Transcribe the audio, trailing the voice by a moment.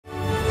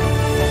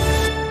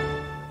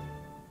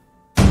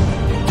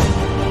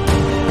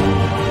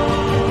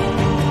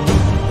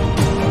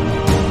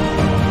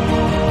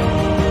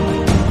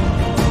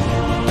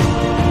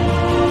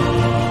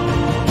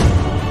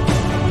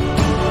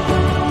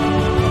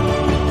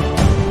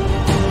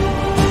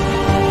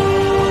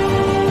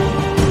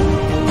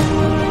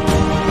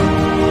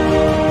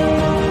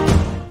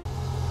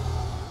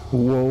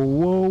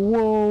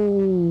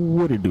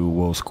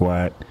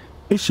squad?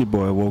 It's your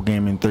boy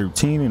Wyoming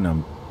 13 and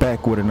I'm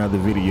back with another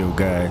video,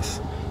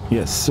 guys.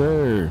 Yes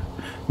sir.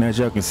 Now as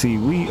y'all can see,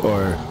 we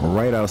are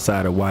right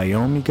outside of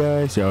Wyoming,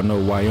 guys. Y'all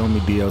know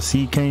Wyoming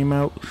DLC came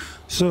out,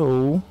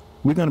 so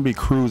we're gonna be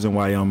cruising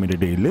Wyoming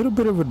today. A little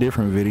bit of a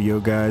different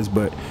video, guys,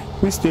 but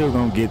we still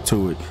gonna get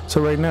to it.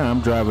 So right now I'm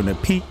driving a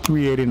Peak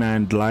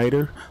 389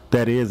 glider.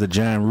 That is a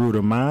John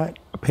Ruder mod,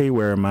 a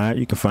payware mod.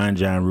 You can find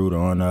John Ruder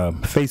on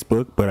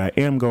Facebook, but I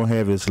am gonna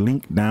have his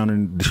link down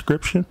in the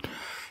description.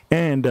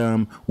 And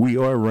we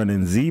are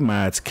running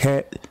ZMod's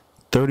Cat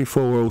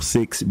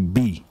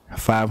 3406B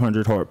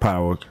 500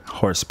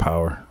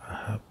 horsepower.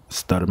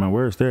 Stuttered my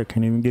words there.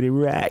 Can't even get it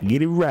right.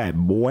 Get it right,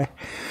 boy.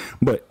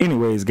 But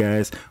anyways,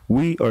 guys,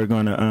 we're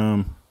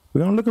gonna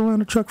look around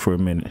the truck for a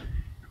minute.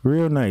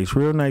 Real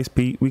nice,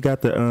 Pete. We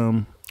got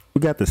the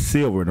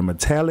silver, the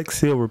metallic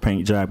silver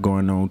paint job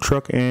going on,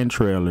 truck and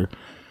trailer.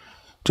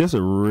 Just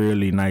a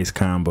really nice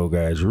combo,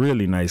 guys.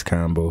 Really nice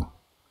combo.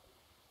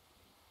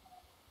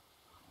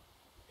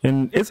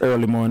 And it's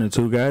early morning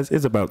too, guys.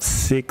 It's about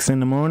 6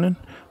 in the morning.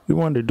 We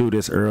wanted to do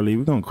this early.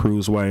 We're gonna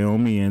cruise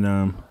Wyoming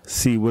and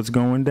see what's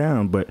going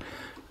down. But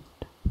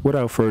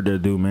without further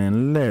ado,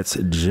 man, let's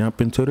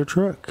jump into the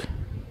truck.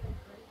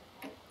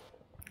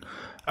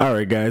 All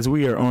right, guys,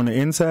 we are on the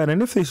inside,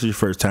 and if this is your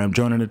first time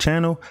joining the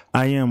channel,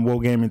 I am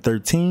Wyoming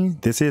 13.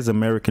 This is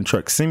American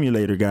Truck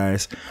Simulator,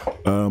 guys,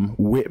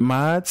 with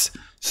mods.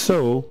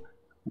 So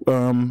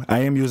I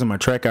am using my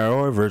Track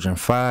IR version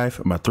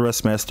 5, my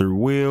Thrustmaster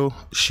wheel,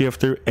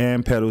 shifter,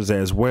 and pedals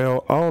as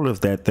well. All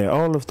of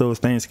those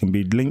things can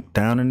be linked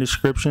down in the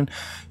description,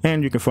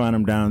 and you can find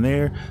them down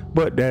there.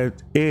 But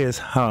that is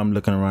how I'm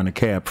looking around the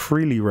cab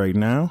freely right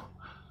now.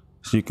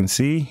 So you can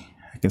see,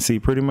 I can see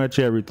pretty much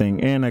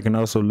everything, and I can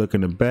also look in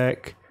the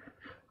back,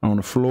 on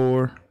the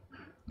floor.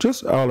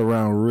 Just all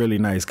around really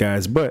nice,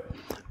 guys. But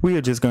we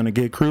are just gonna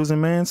get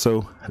cruising, man.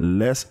 So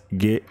let's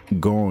get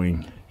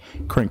going.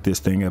 Crank this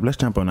thing up. Let's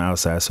jump on the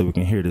outside so we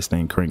can hear this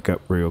thing crank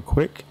up real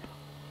quick.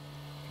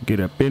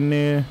 Get up in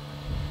there.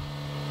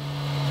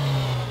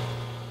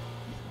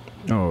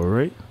 All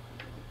right.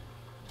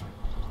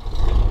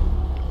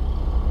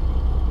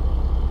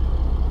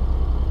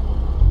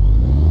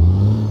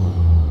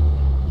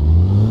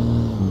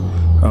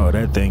 Oh,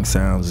 that thing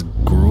sounds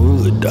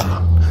good.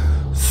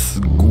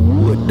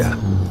 Good.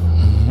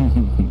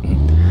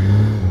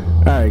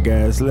 Alright,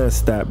 guys, let's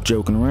stop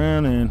joking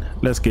around and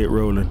let's get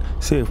rolling.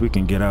 See if we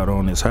can get out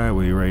on this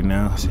highway right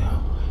now.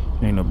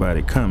 Ain't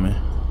nobody coming.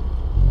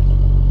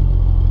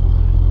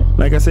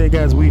 Like I said,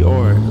 guys, we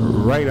are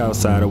right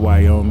outside of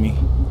Wyoming,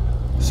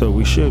 so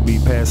we should be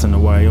passing the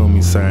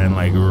Wyoming sign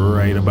like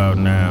right about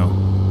now.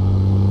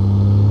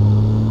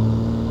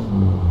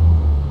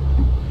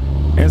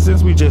 And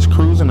since we just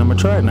cruising, I'm gonna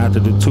try not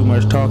to do too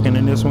much talking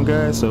in this one,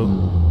 guys. So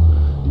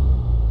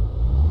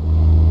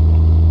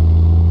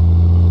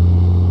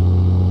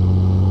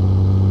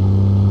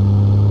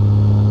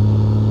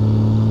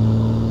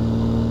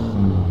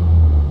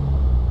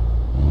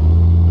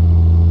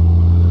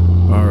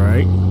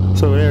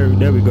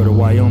there we go, the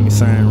Wyoming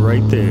sign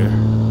right there.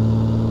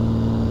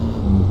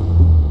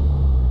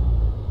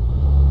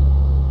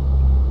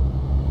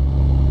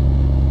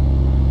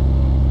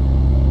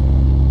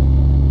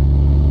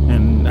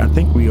 And I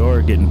think we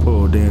are getting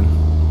pulled in.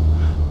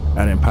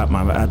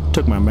 I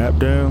took my map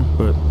down,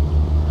 but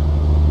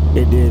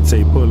it did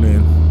say pull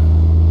in.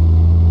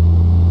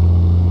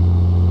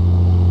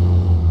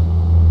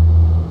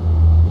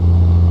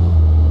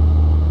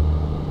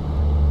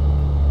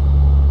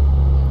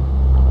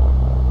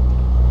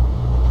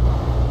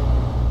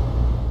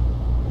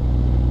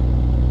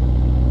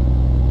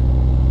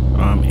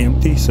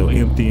 Empty, so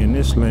empty in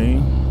this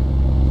lane.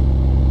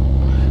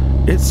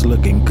 It's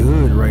looking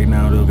good right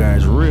now though,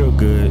 guys. Real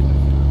good.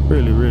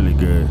 Really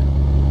good.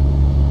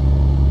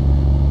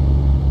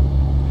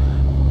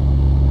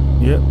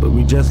 Yep, but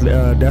we just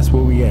that's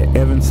where we at,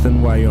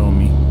 Evanston,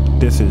 Wyoming.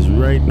 This is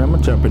right. I'm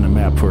gonna jump in the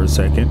map for a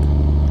second.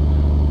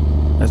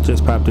 Let's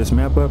just pop this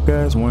map up,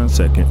 guys. 1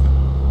 second.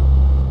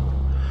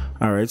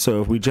 All right,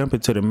 so if we jump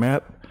into the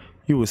map,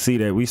 you will see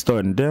that we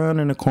starting down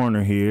in the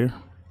corner here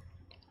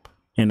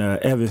in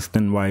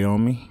Evanston,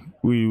 Wyoming.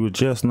 We were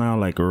just now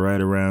like right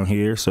around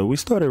here, so we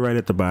started right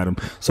at the bottom.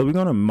 So we're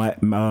gonna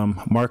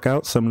mark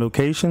out some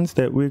locations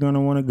that we're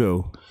gonna want to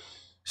go.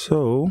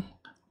 So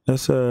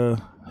let's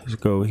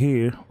go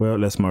here. Well,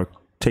 let's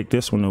take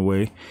this one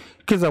away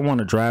because I want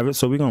to drive it.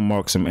 So we're gonna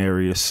mark some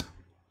areas.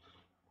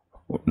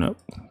 Oh, nope,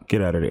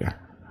 get out of there.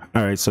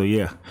 All right, so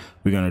yeah,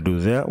 we're gonna do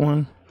that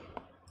one.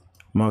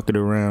 Mark it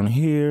around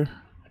here.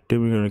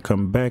 Then we're gonna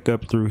come back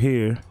up through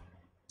here.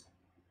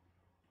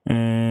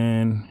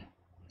 And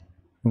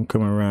we're gonna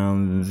come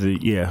around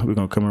we're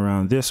gonna come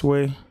around this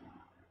way.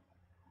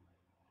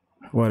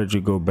 Why did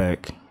you go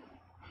back?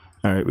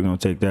 All right, we're gonna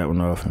take that one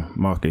off and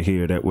mark it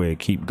here. That way it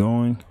keep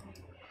going.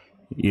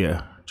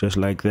 Yeah, just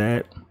like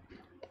that.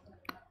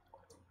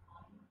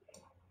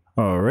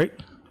 All right.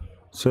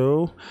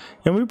 So,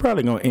 and we're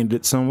probably gonna end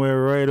it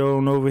somewhere right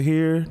on over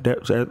here.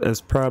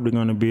 That's probably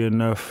gonna be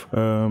enough.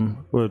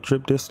 Well,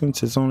 trip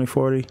distance is only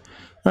 40.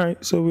 All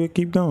right, so we'll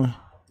keep going.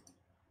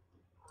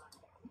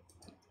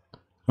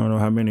 I don't know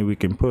how many we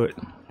can put.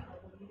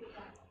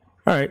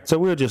 All right, so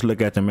we'll just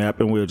look at the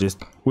map and we'll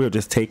just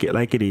take it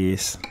like it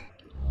is.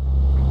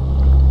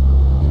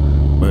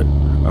 But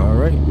all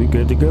right, we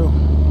good to go.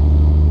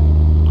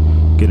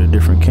 Get a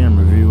different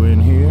camera view in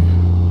here.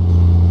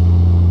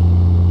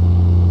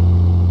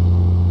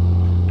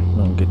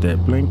 Gonna get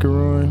that blinker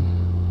on.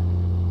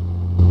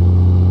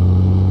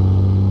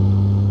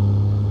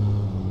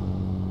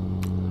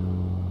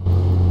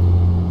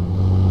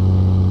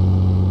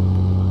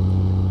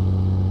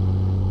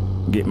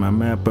 Get my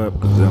map up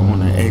because I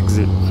want to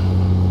exit.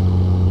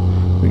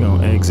 We're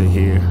gonna exit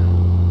here.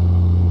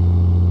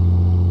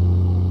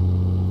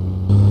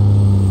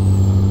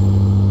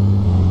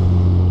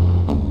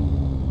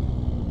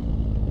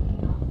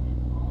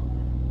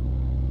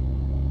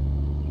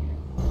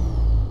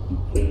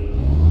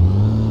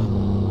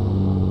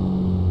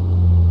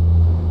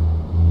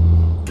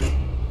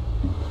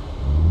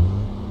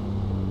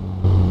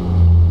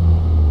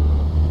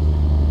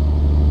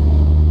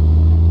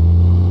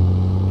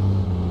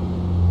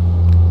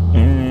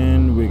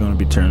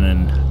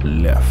 Turning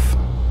left.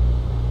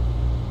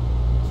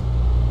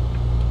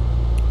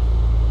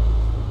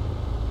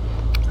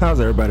 How's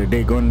everybody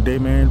day going today,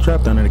 man?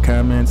 Drop down in the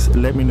comments.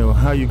 Let me know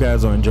how you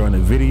guys are enjoying the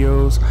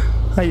videos,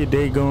 how your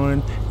day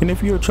going, and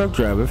if you're a truck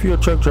driver. If you're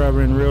a truck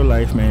driver in real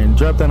life, man,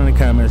 drop down in the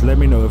comments. Let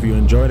me know if you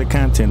enjoy the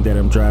content that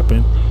I'm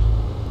dropping.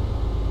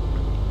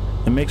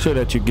 And make sure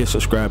that you get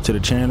subscribed to the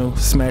channel.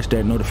 Smash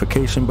that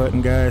notification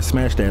button, guys.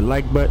 Smash that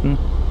like button.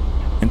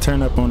 And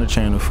turn up on the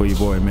channel for your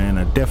boy, man.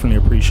 I definitely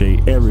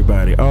appreciate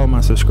everybody, all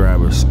my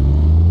subscribers.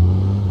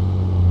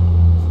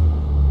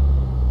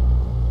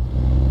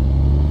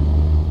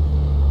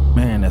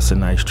 Man, that's a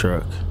nice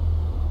truck.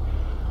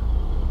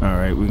 All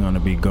right, we're gonna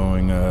be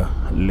going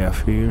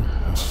left here.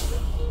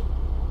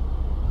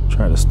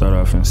 Try to start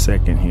off in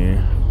second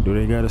here. Do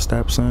they got a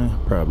stop sign?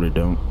 Probably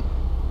don't.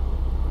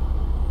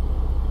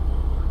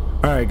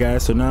 All right,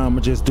 guys, so now I'm gonna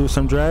just do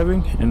some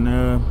driving and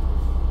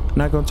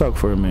not gonna talk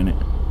for a minute.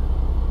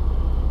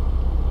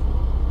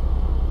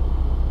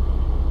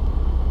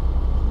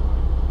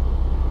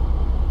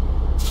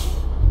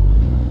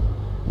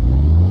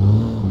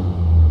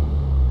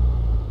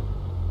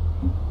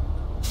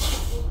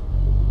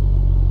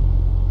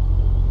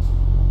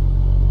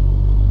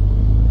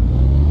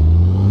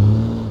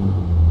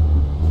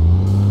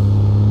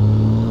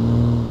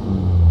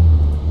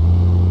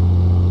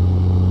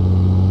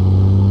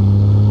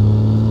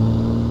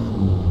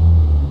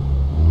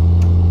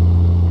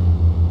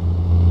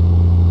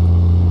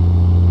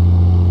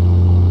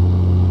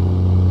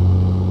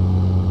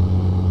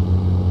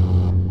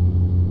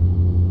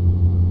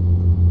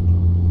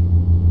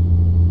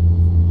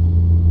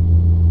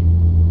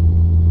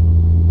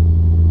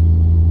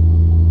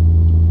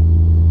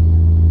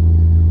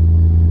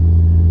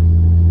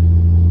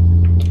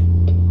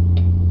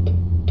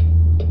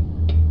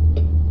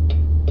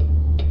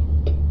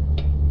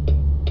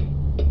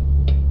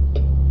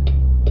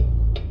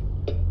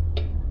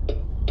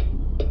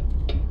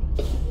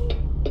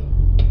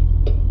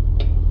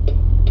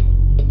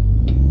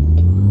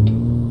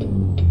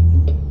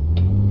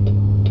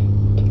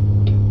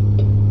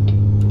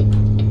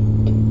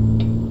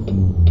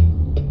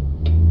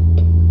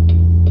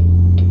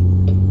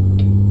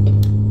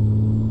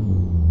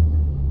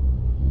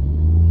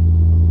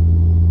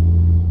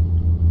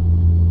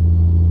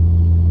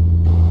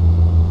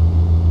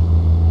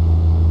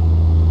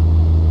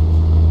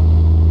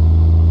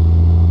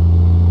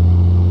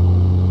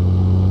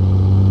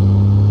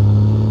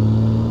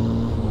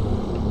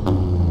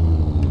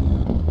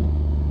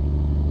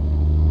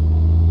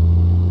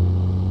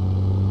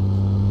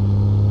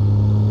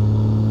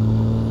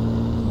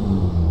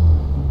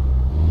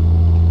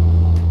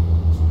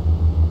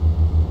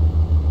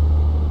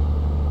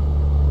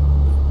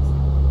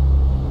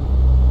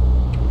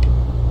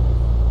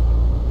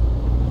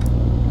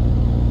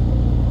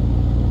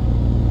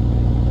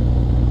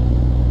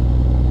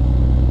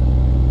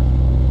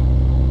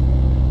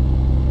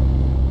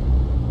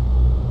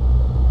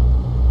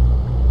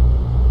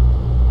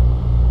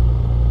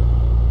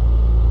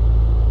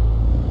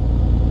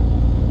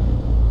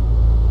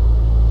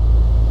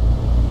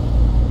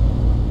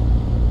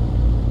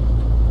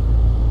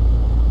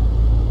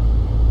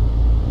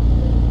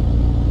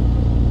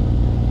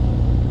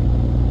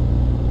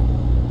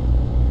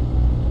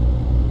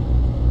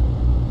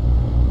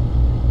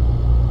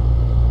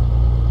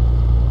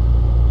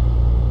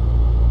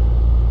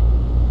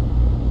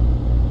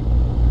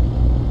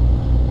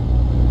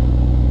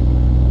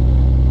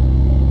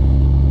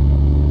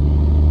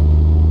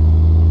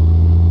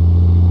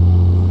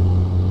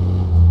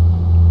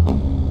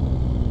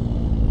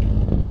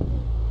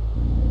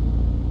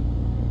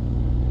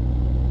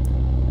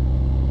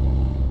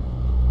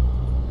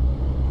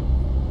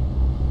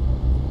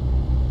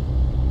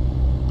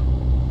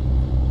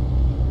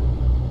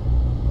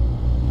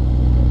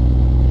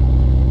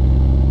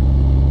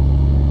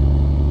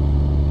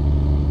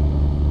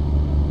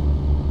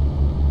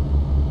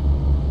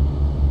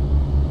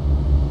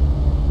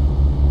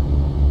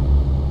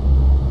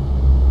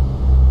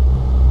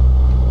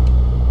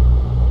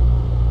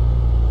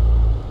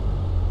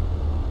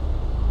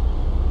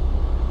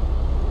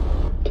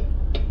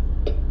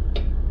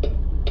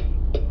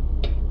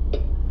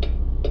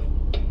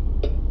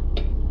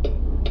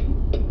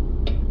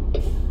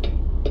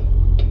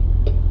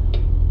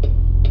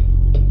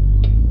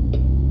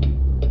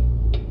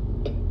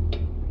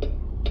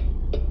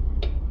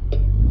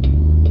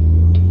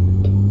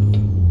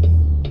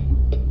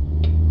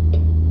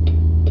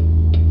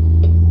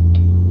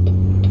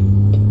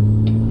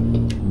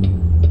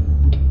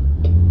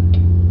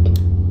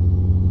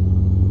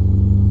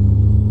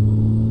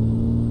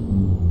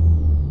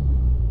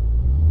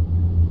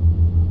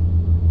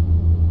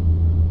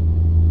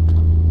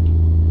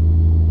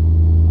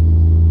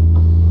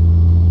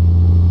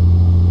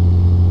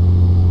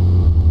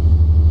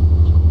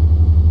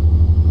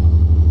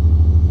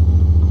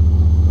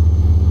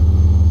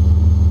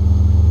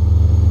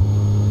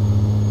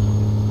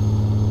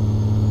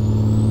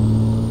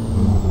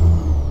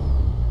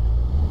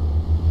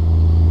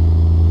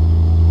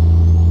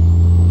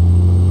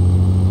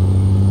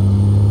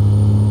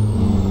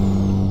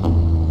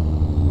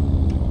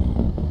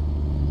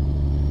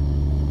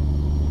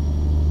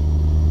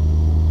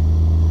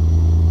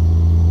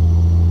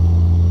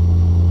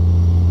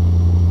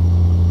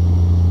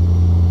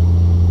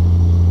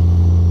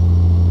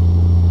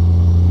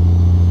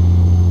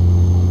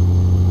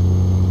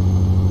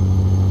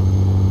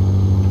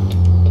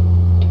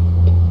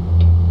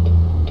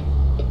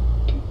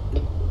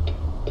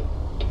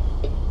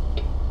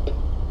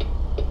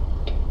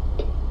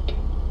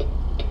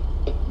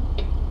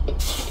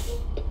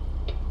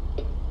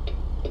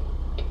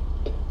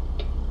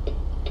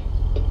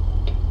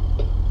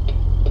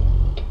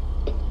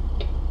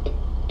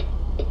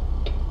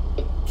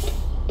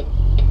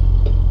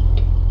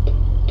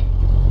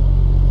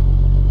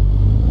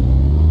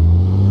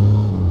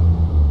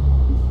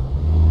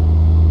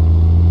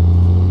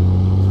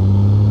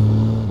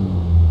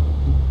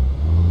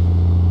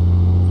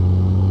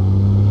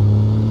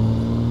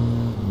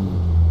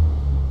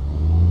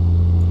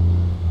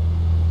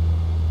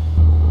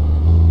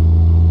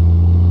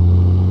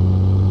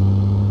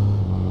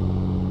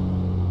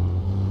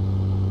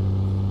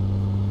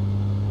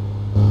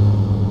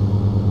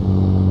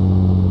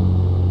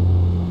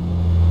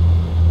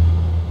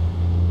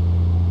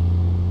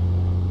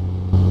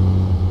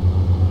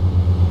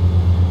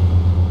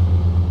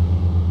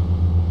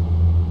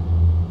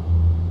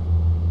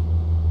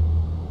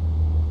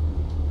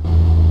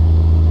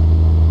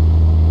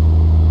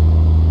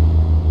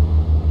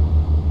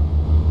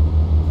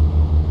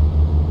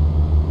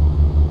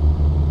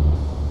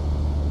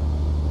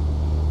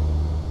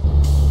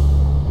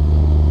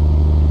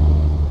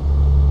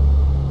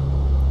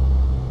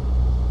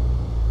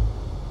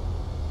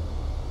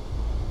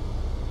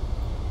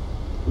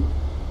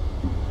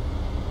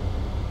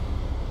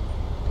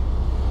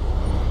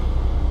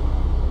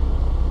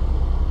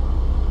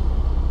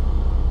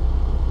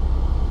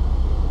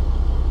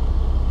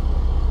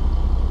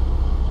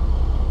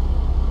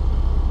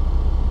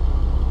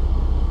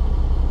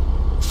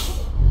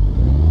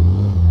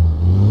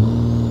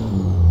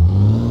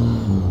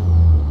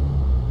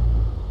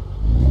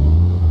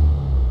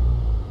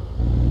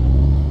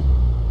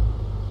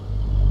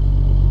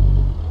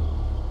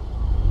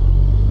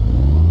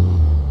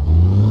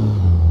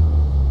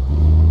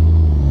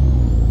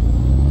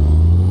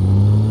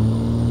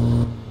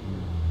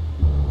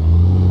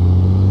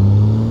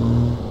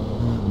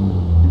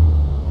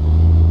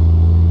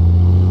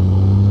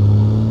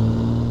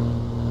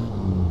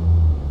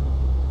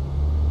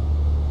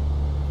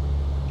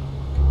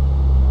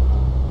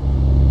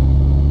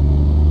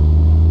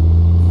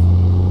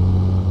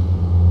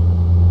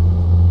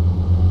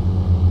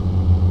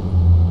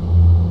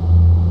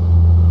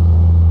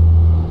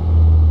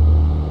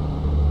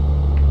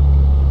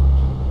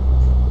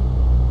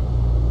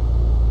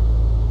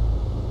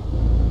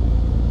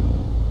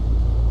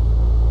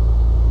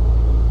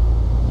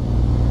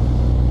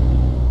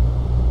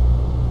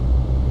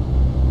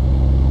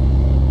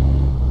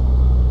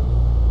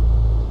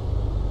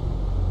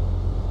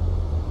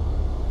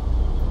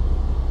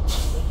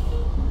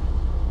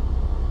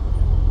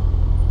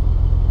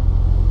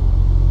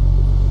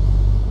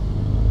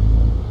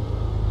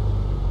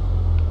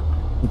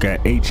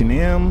 got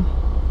H&M,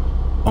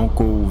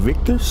 Uncle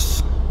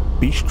Victor's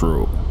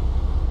Bistro.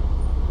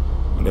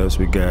 What else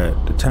we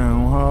got? The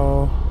Town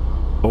Hall,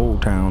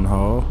 Old Town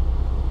Hall,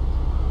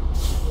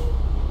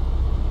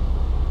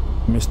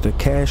 Mr.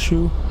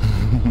 Cashew.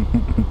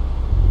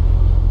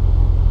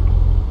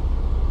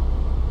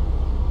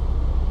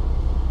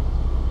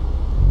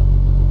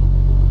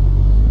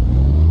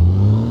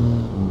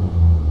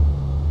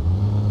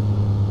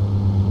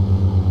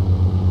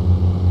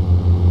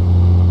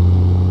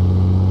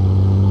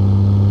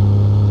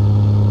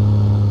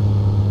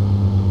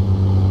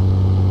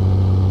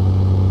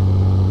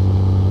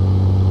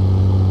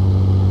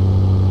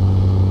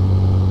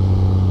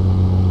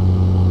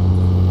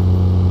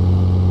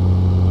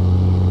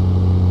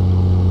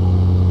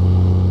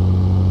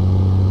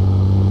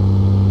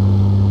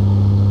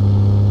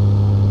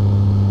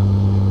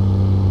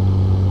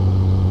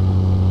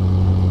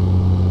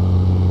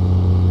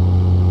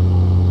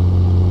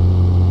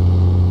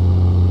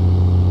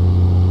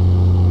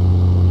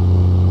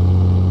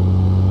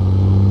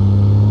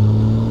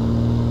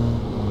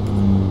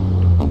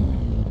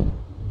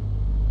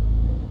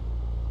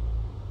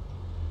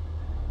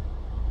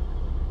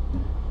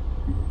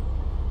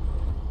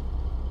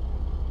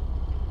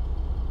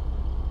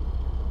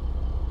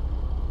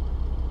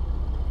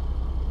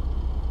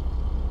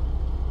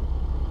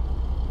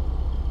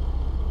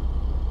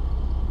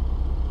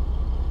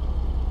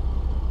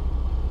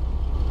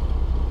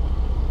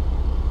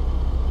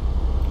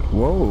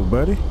 Whoa,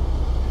 buddy.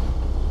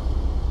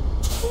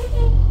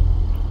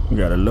 We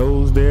got a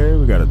Lowe's there.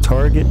 We got a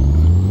Target.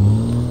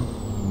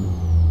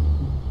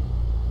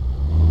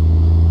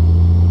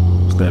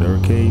 What's that?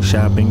 Arcade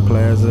Shopping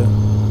Plaza.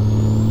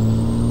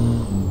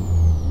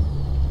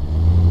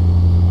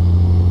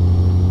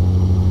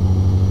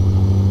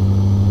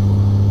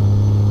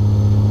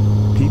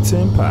 Pizza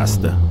and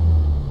pasta.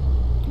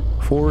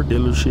 Ford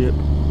dealership.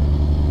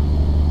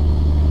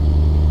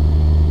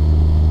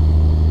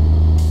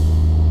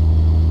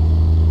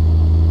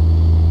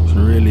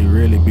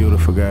 Really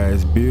beautiful,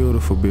 guys.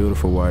 Beautiful,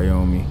 beautiful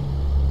Wyoming.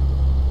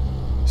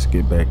 Let's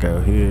get back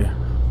out here.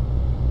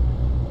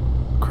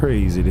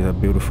 Crazy how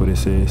beautiful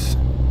this is.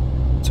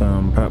 So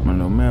I'm pop my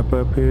little map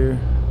up here.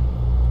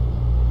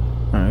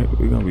 Alright,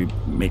 we're gonna be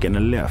making a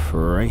left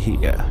right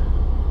here.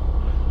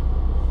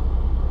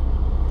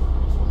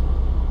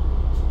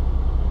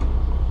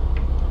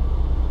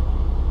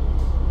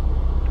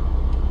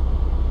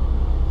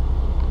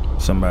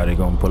 Somebody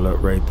gonna pull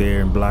up right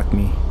there and block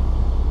me.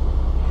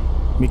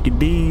 Mickey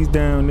D's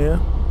down there.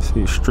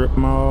 See a strip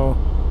mall.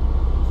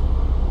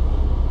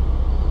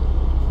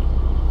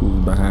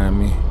 Who's behind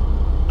me?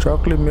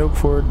 Chocolate milk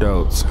for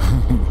adults.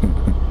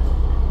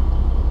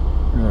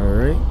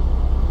 Alright.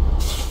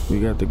 We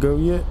got to go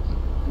yet?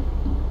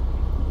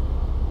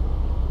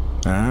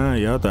 Ah,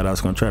 y'all thought I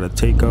was gonna try to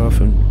take off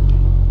and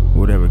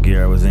whatever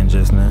gear I was in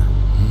just now.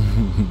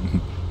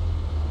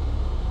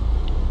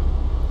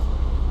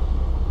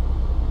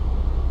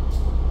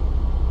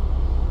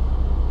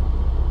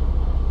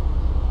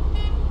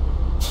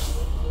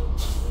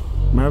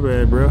 My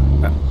bad, bro.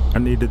 I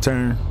need to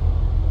turn.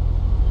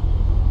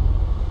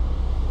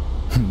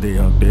 They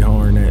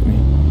horn at me.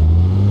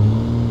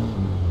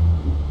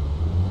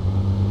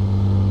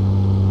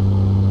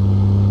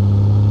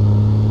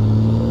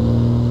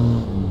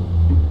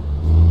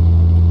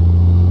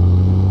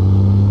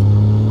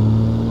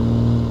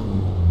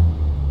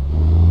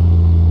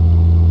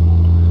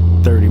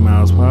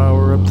 Miles per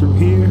hour up through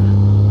here.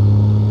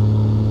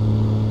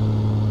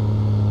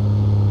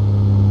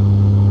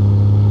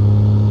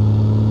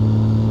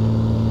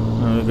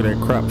 Oh, look at that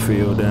crop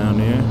field down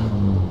there.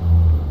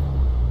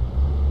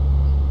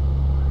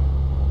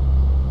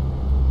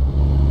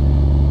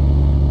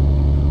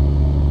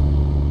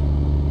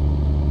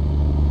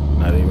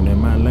 Not even in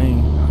my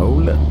lane.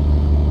 Hold up.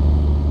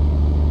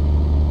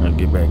 I'll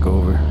get back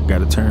over.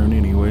 Gotta turn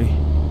anyway.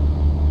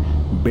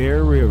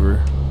 Bear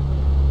River.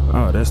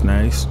 Oh, that's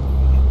nice.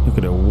 Look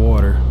at the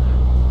water.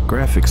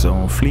 Graphics are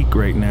on fleek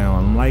right now.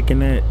 I'm liking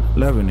that.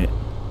 Loving it.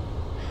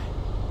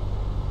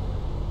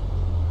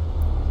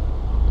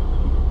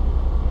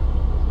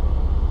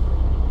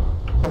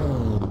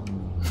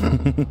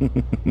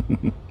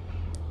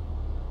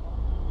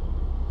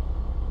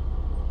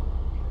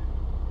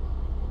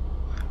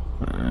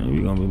 Alright,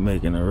 we're gonna be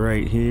making a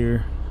right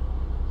here.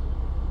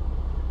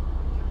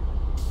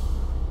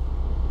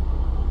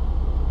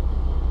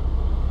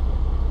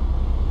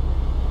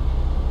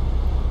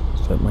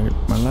 Is that my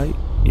light?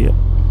 Yep.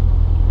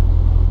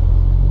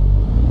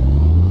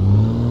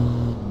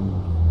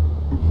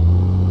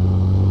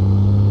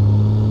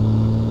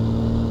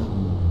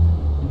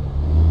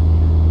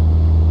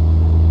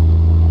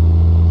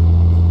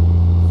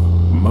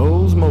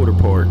 Moe's Motor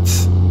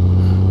Parts.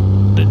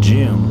 The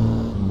gym.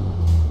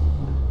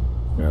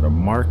 Got a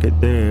market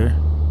there.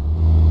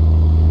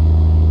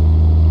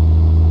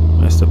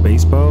 That's the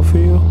baseball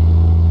field.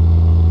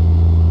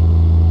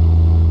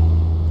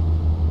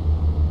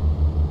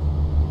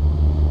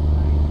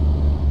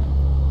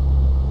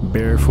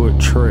 Barefoot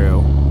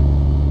Trail.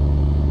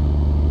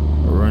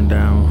 Run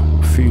down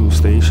fuel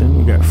station.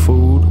 We got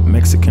food,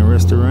 Mexican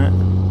restaurant.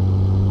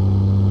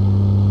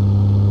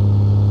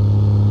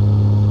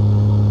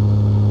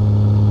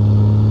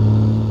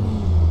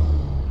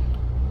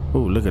 Oh,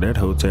 look at that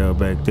hotel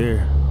back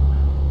there.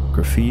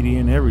 Graffiti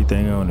and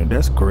everything on it.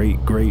 That's great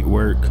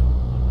work.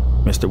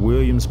 Mr.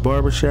 Williams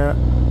Barbershop,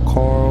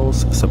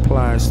 Carl's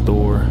Supply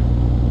Store,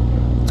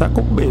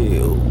 Taco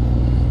Bell.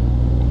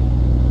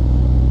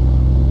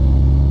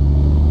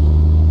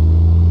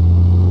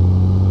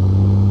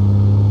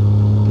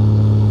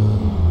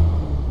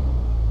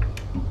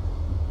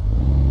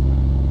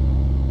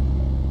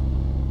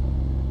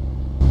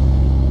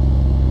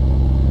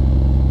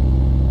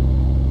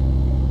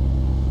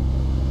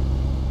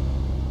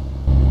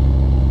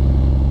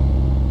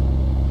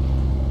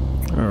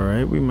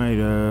 We might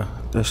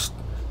let's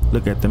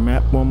look at the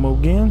map one more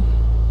again,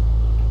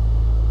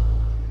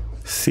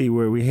 see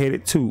where we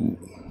headed to.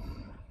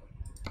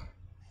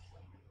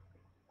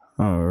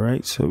 All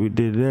right, so we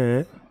did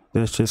that.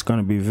 That's just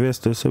gonna be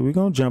Vista, so we're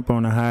gonna jump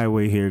on the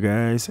highway here,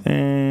 guys.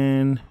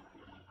 And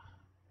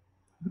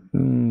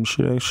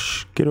should I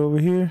get over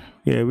here?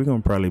 Yeah, we're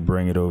gonna probably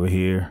bring it over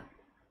here,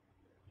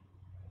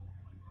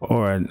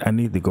 or I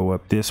need to go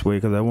up this way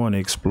because I want to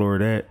explore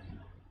that.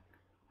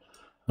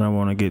 I don't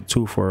want to get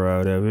too far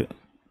out of it.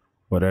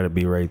 Well, that'll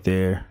be right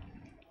there.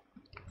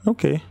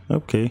 Okay,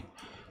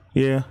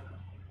 yeah,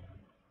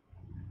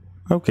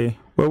 okay.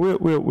 Well,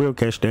 we'll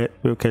catch that.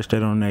 We'll catch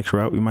that on the next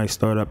route. We might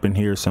start up in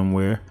here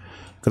somewhere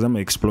because I'm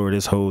gonna explore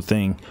this whole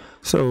thing.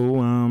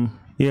 So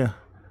yeah,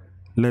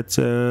 let's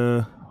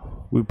we're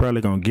probably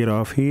gonna get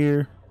off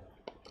here.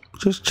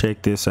 Just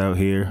check this out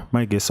here.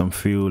 Might get some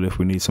fuel if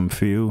we need some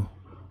fuel.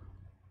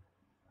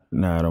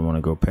 No, I don't want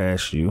to go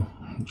past you.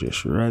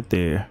 Just right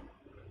there.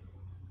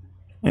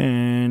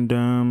 And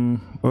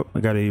oh, I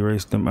gotta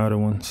erase them other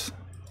ones.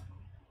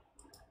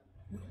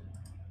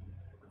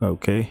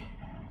 Okay,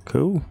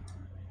 cool.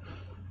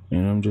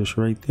 And I'm just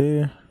right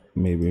there.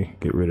 Maybe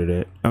get rid of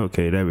that.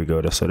 Okay, there we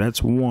go. So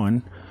that's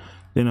one.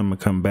 Then I'm gonna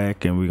come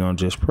back and we're gonna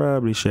just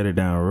probably shut it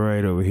down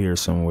right over here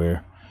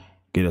somewhere.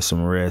 Get us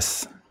some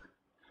rest.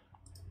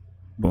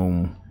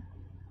 Boom.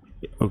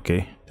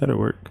 Okay, that'll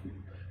work.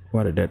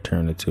 Why did that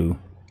turn to 2?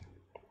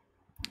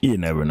 You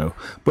never know,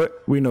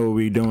 but we know what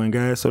we're doing,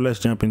 guys. So let's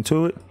jump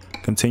into it.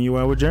 Continue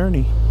our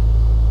journey.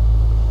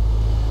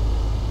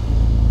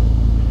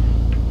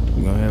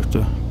 We're gonna have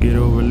to get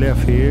over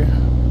left here.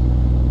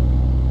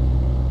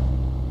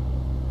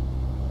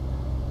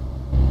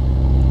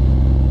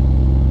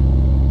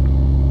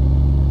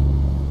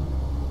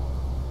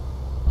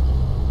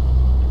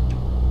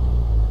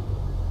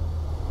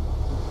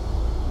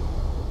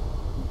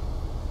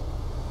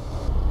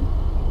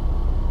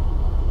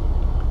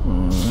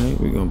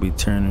 We're gonna be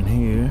turning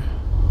here.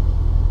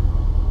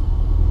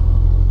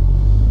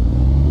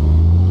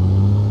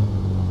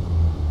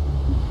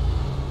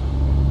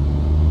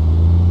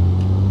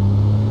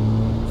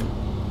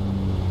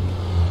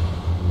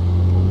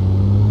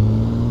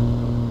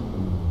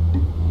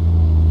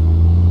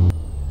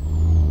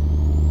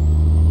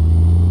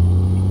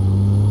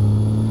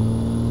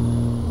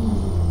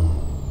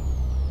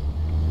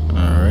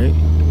 All right,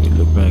 it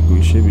look like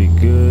we should be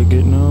good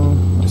getting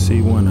on. I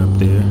see one up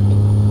there.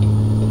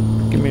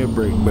 Give me a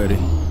break, buddy.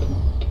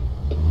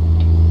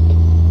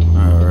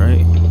 All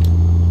right.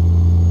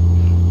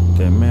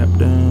 That map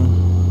down.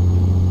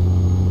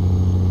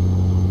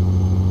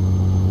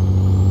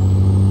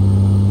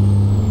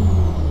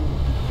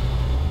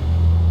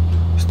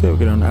 Still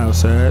get on the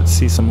outside,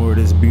 see some more of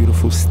this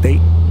beautiful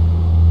state.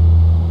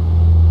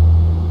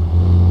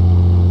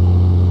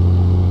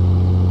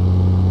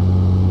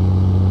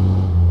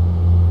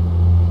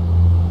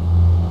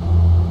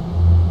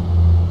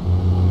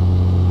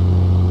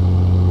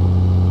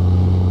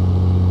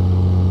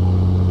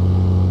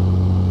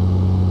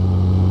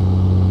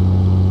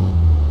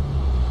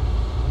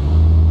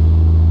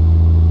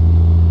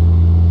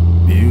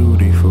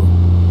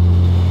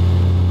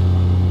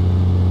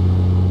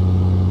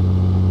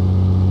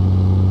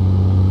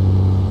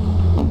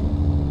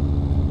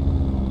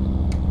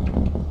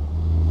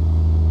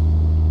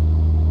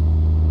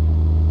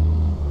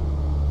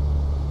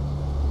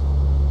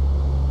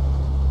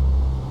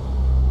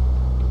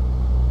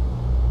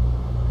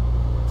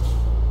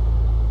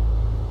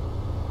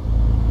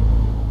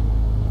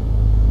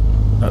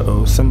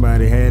 Uh-oh,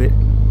 somebody had it.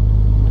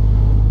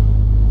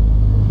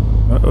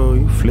 Uh-oh,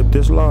 you flipped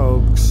his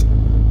logs.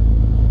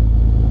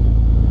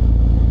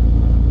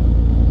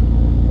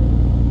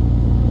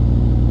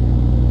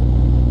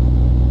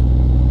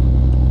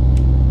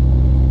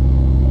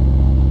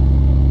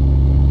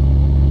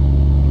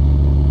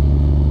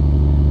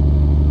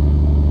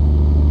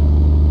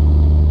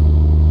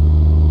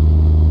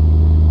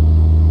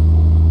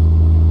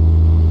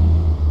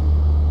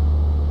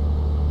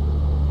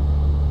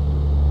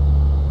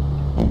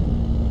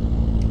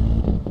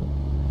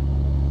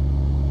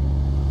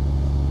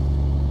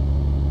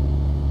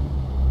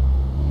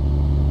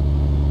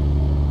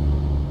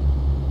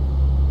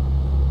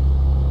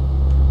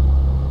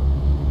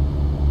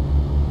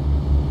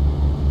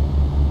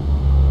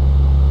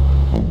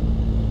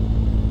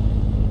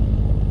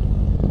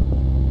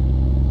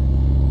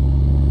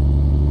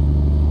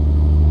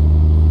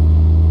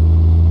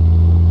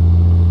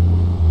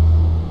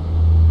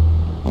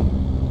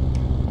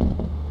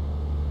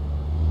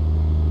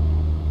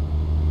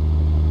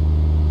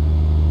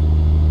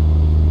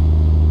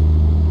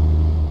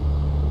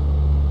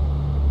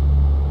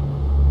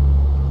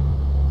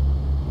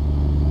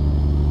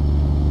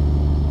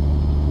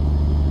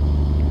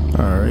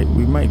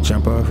 might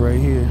jump off right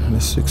here.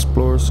 Let's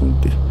explore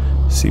something.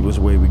 See which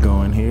way we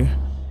going here.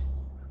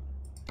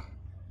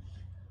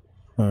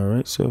 All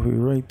right, so if we're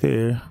right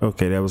there,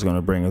 okay, that was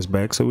gonna bring us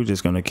back. So we're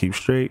just gonna keep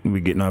straight and we're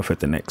getting off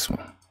at the next one.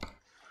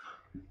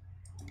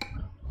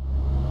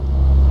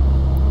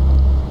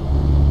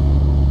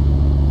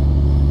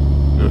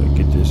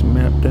 Get this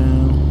map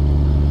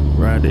down,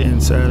 ride the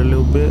inside a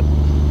little bit.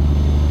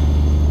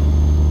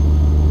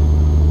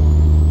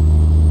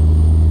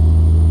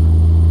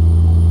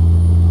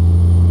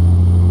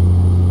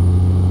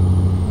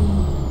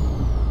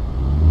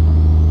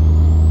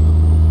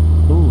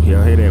 Ooh,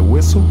 y'all hear that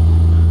whistle?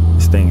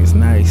 This thing is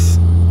nice.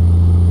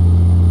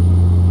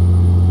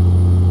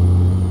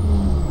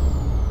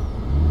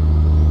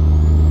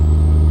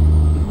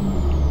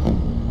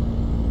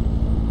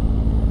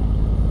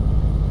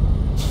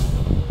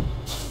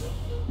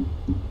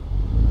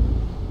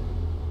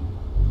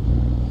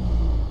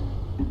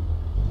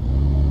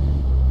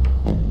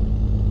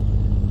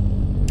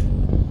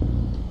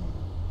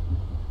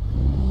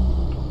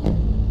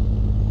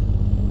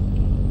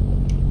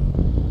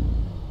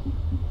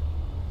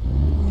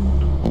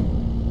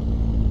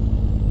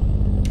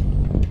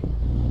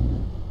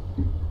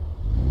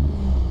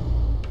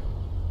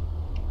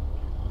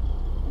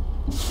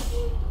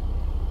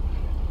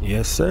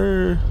 Yes,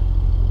 sir.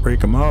 Break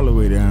them all the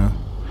way down.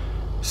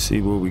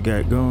 See what we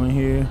got going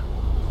here.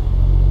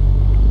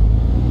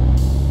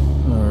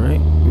 All right,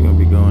 we're gonna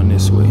be going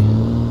this way.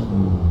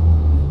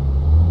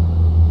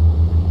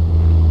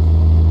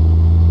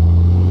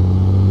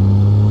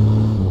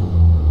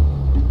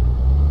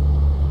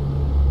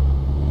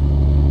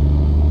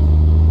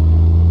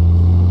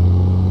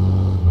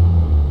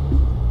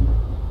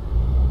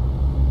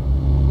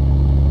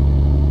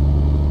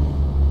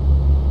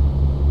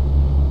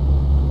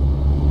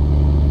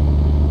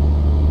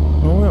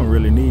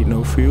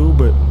 Fuel,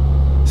 but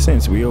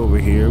since we over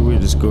here, we'll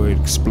just go ahead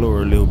and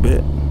explore a little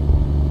bit.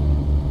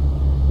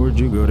 Where'd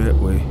you go? That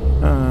way?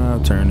 I'll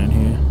turn in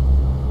here.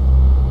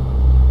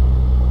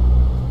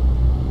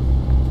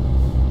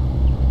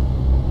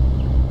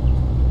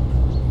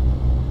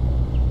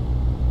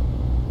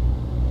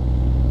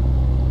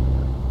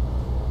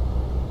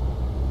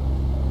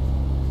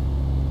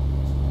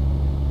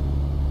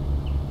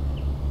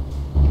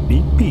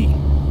 BP.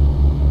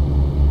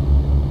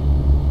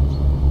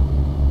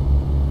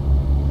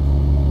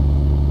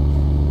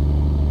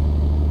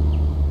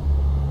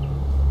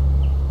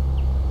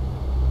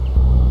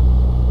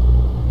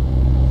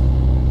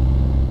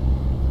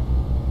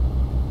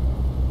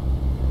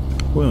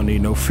 We don't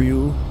need no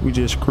fuel. We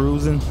just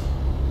cruising.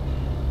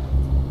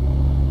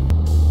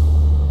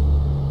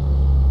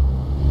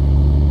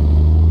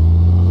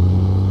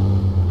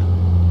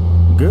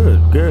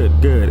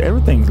 Good.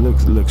 Everything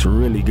looks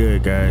really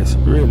good, guys.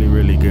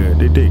 Really good.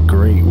 They did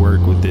great work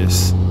with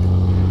this.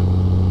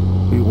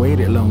 We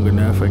waited long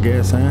enough, I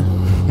guess, huh?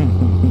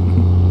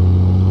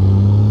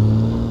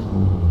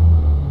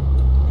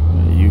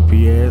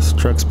 UPS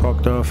trucks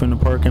parked off in the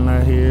parking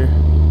lot here.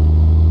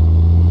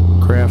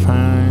 Kraft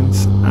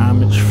Heinz,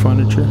 Amish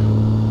furniture.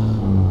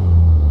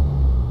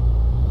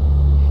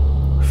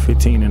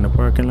 15 in the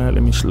parking lot.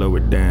 Let me slow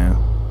it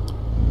down.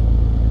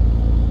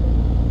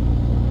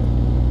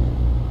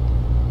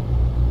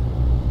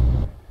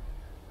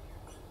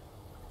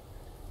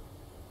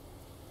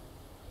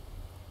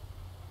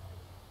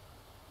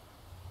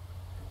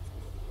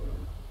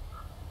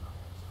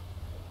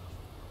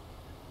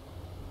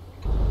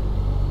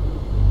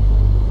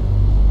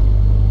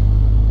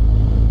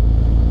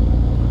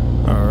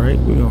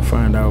 We're gonna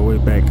find our way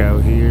back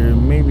out here.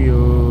 Maybe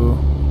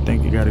I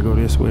think you gotta go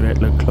this way. That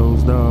look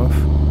closed off.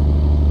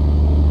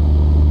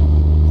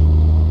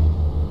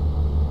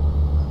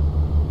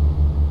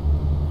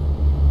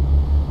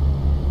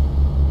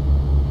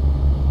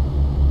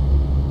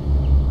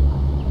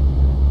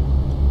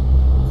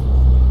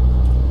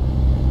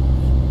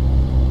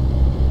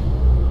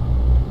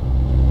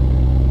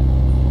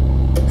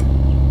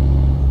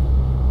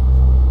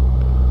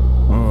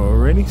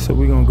 Alrighty, so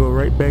we're gonna go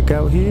right back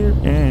out here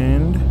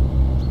and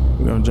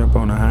we're gonna jump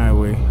on the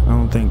highway. I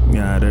don't think,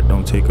 yeah, that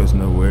don't take us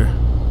nowhere.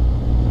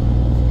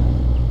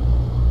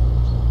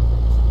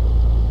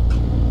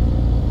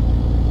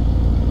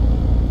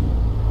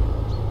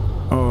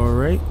 All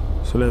right,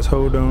 so let's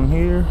hold on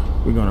here.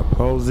 We're gonna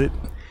pause it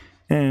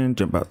and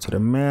jump out to the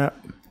map.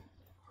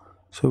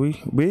 So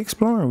we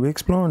exploring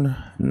a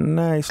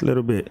nice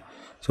little bit.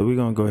 So we're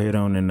gonna go ahead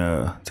on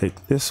and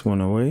take this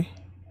one away.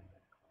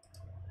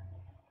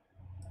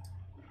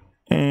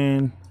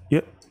 And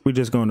yep, we're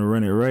just gonna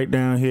run it right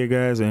down here,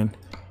 guys, and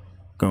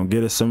gonna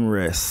get us some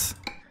rest.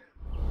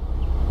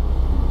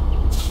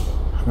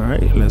 All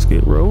right, let's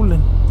get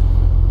rolling.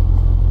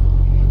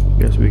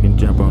 Guess we can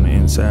jump on the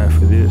inside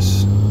for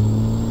this.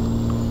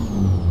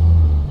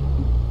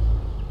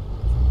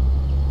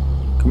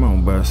 Come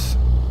on, bus.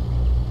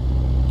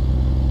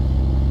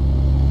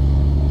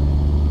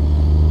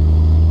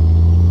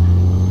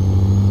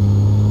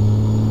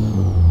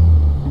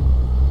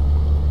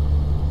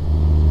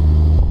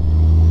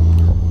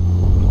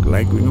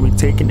 Like we're gonna be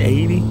taking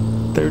 80,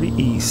 30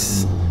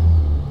 east.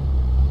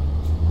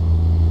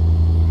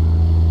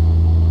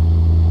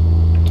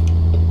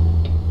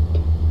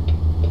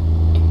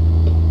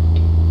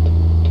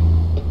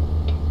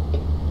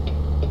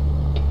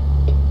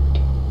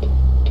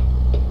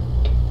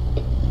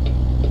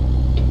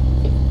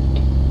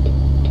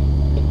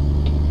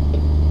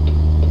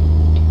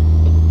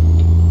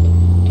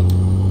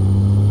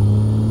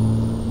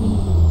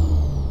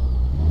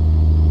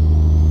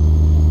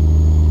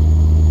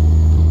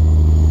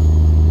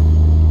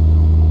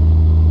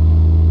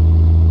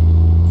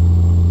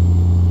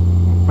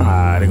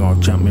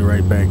 jumped me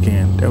right back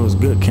in. That was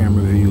good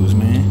camera views,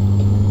 man.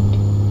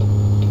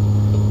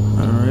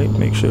 Alright,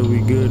 make sure we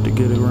good to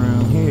get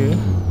around here.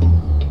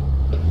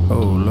 Oh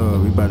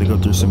Lord, we about to go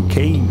through some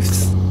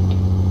caves.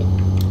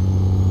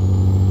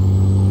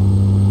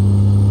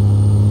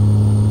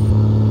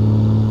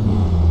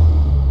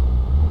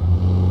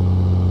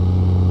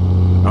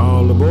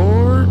 All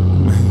aboard.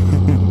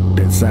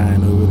 That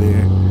sign over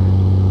there.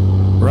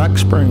 Rock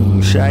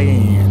Springs,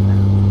 Cheyenne.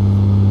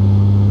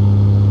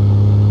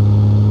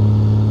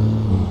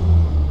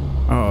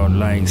 Oh,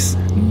 nice,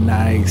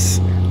 nice.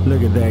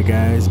 Look at that,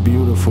 guys.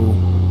 Beautiful.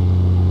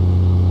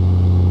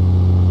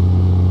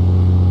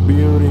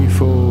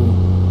 Beautiful.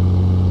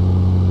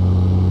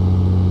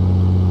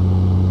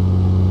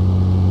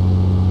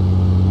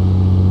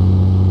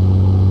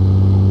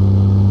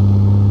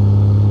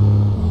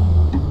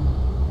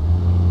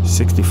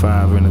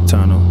 $65 in the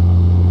tunnel.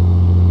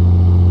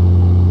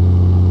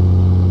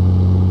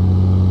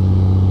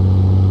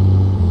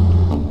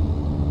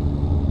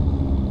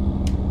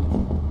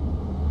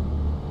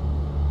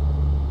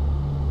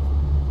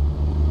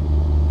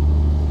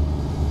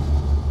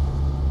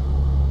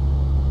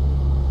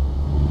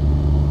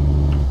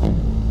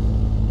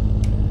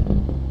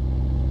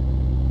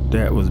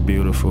 That was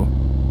beautiful.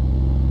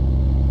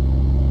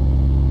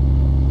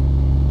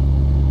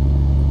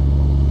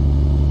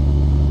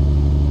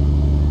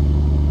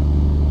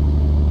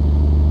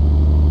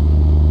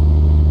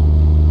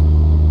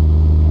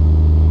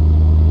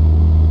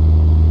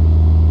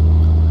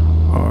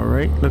 All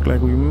right, look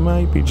like we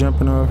might be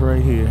jumping off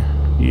right here.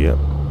 Yep.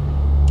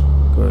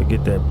 Go ahead and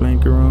get that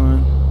blinker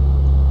on.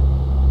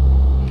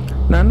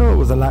 Now, I know it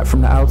was a lot from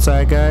the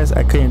outside, guys.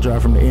 I couldn't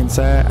drive from the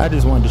inside. I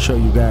just wanted to show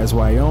you guys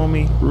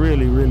Wyoming.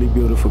 Really, really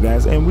beautiful,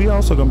 guys. And we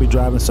also gonna be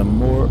driving some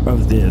more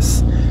of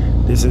this.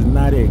 This is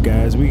not it,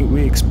 guys.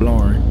 We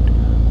exploring.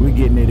 We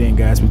getting it in,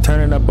 guys. We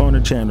turning up on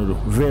the channel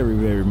very,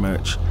 very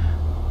much.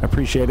 I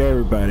appreciate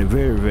everybody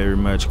very, very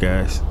much,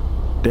 guys.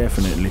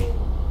 Definitely.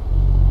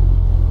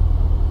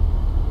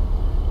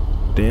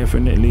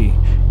 Definitely.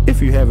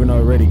 If you haven't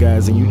already,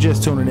 guys, and you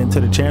just tuning into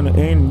the channel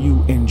and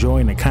you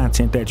enjoying the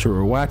content that you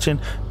are watching,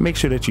 make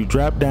sure that you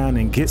drop down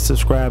and get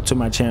subscribed to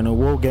my channel,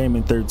 World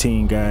Gaming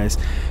 13, guys.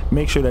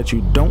 Make sure that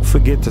you don't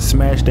forget to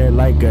smash that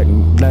like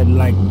button.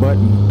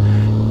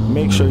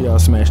 Make sure y'all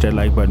smash that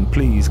like button,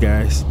 please,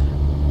 guys.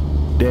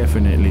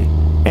 Definitely.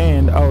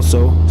 And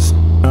also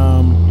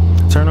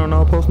turn on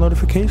all post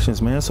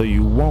notifications, man, so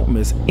you won't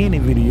miss any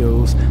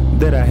videos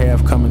that I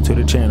have coming to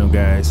the channel,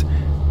 guys.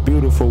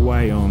 Beautiful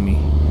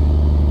Wyoming.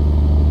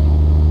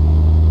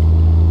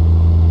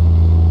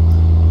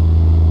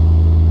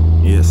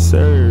 Yes,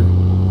 sir.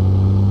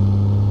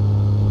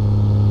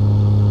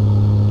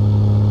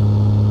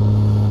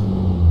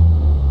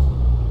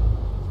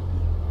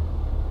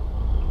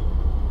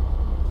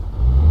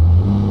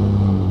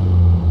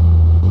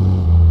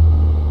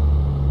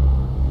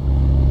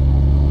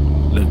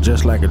 Look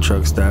just like a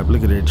truck stop.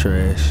 Look at that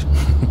trash.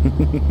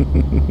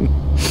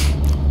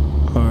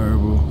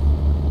 Horrible.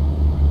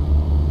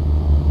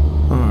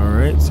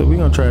 Alright, so we're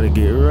gonna try to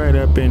get right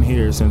up in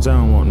here since I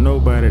don't want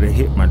nobody to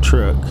hit my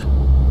truck.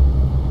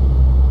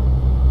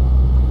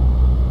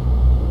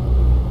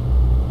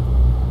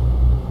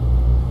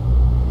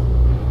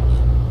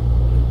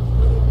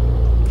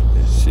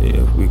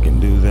 We can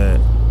do that.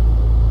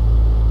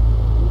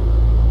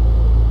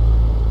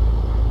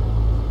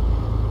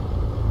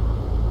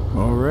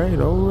 All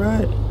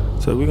right.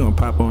 So we're gonna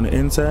pop on the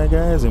inside,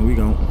 guys, and we're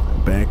gonna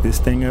back this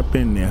thing up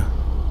in there.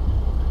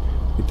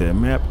 Get that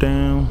map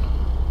down.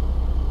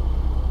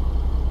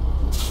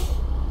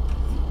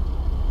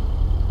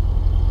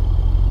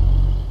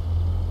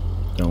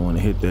 Don't want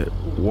to hit that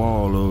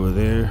wall over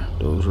there,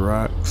 those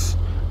rocks.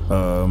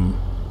 Oh,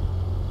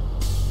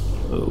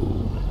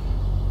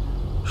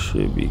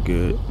 should be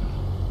good.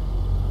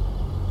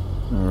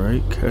 All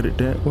right, cut it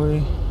that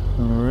way.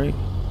 All right,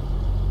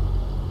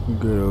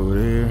 good over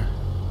there.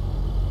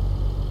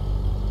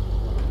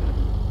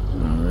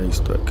 All right,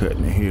 start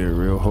cutting it here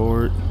real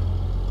hard.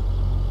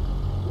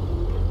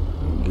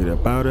 Get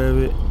up out of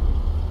it.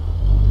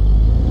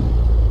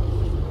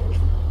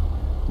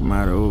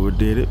 Might have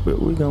overdid it,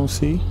 but we gonna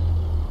see.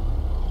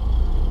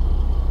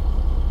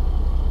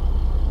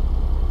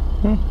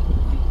 A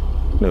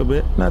little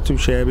bit, not too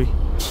shabby.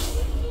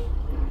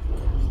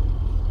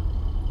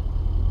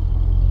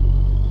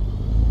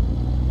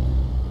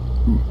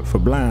 For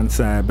blind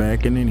side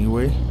backing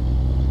anyway.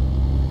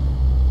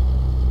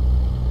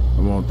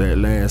 I want that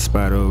last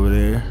spot over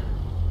there.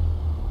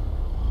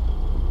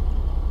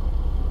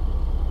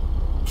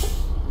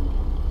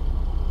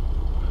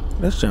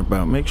 Let's jump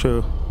out, make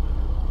sure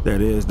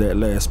that is that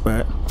last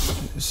spot.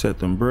 Set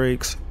them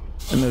brakes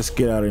and let's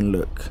get out and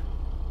look.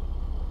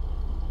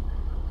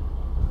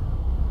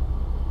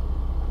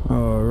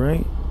 All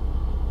right,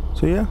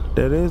 so yeah,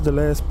 that is the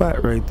last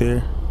spot right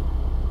there.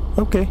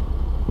 Okay,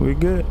 we're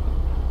good.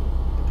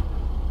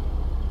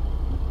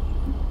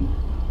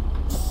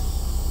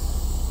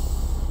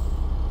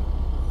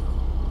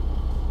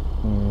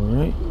 All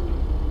right.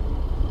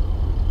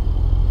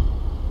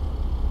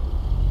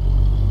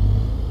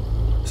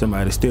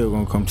 Somebody still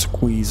gonna come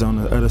squeeze on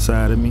the other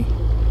side of me.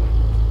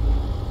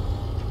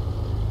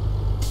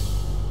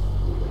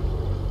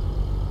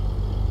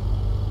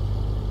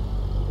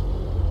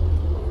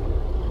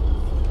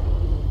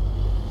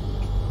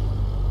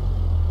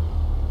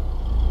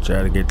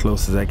 Try to get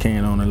close as I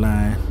can on the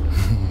line.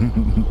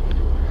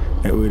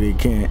 That way they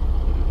can't.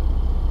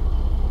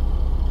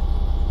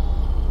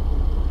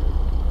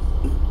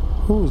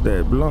 Who's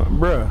that blunt?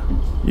 Bruh,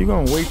 you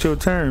gonna wait your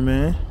turn,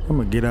 man. I'm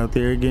gonna get out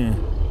there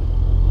again.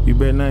 You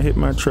better not hit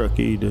my truck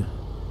either.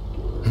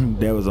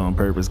 That was on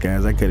purpose,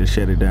 guys. I could have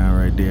shut it down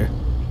right there.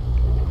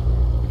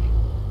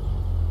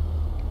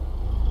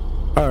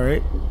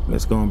 Alright,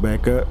 let's go on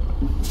back up.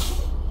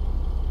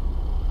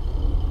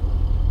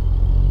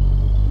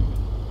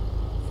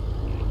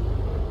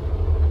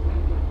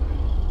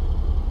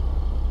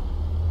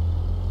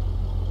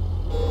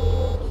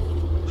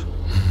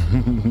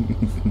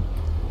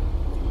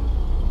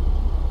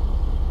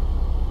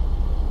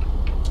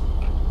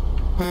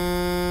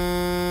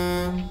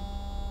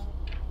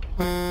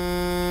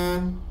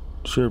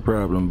 Sure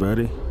problem,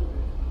 buddy.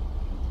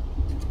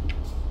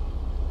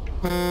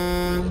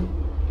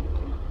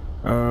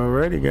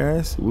 Alrighty,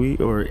 guys, we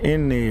are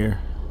in there.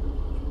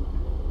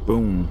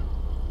 Boom,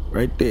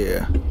 right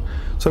there.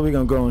 So we're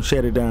gonna go and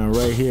shut it down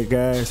right here,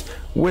 guys.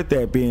 With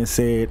that being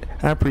said,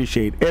 I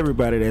appreciate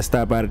everybody that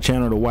stopped by the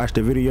channel to watch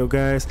the video,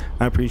 guys.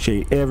 I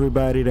appreciate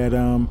everybody that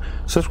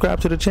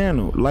subscribe to the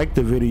channel, like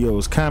the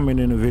videos,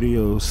 comment in the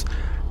videos.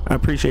 I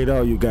appreciate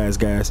all you guys.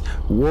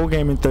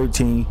 Wargaming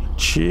 13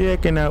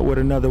 checking out with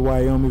another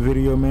Wyoming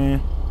video,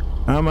 man.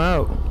 I'm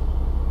out.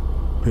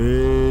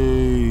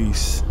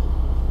 Peace.